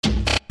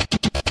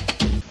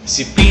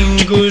Se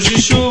pingos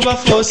de chuva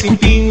fossem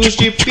pingos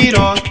de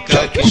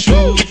piroca, que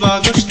chuva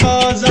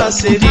gostosa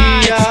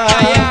seria.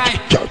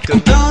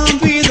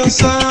 Cantando e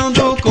dançando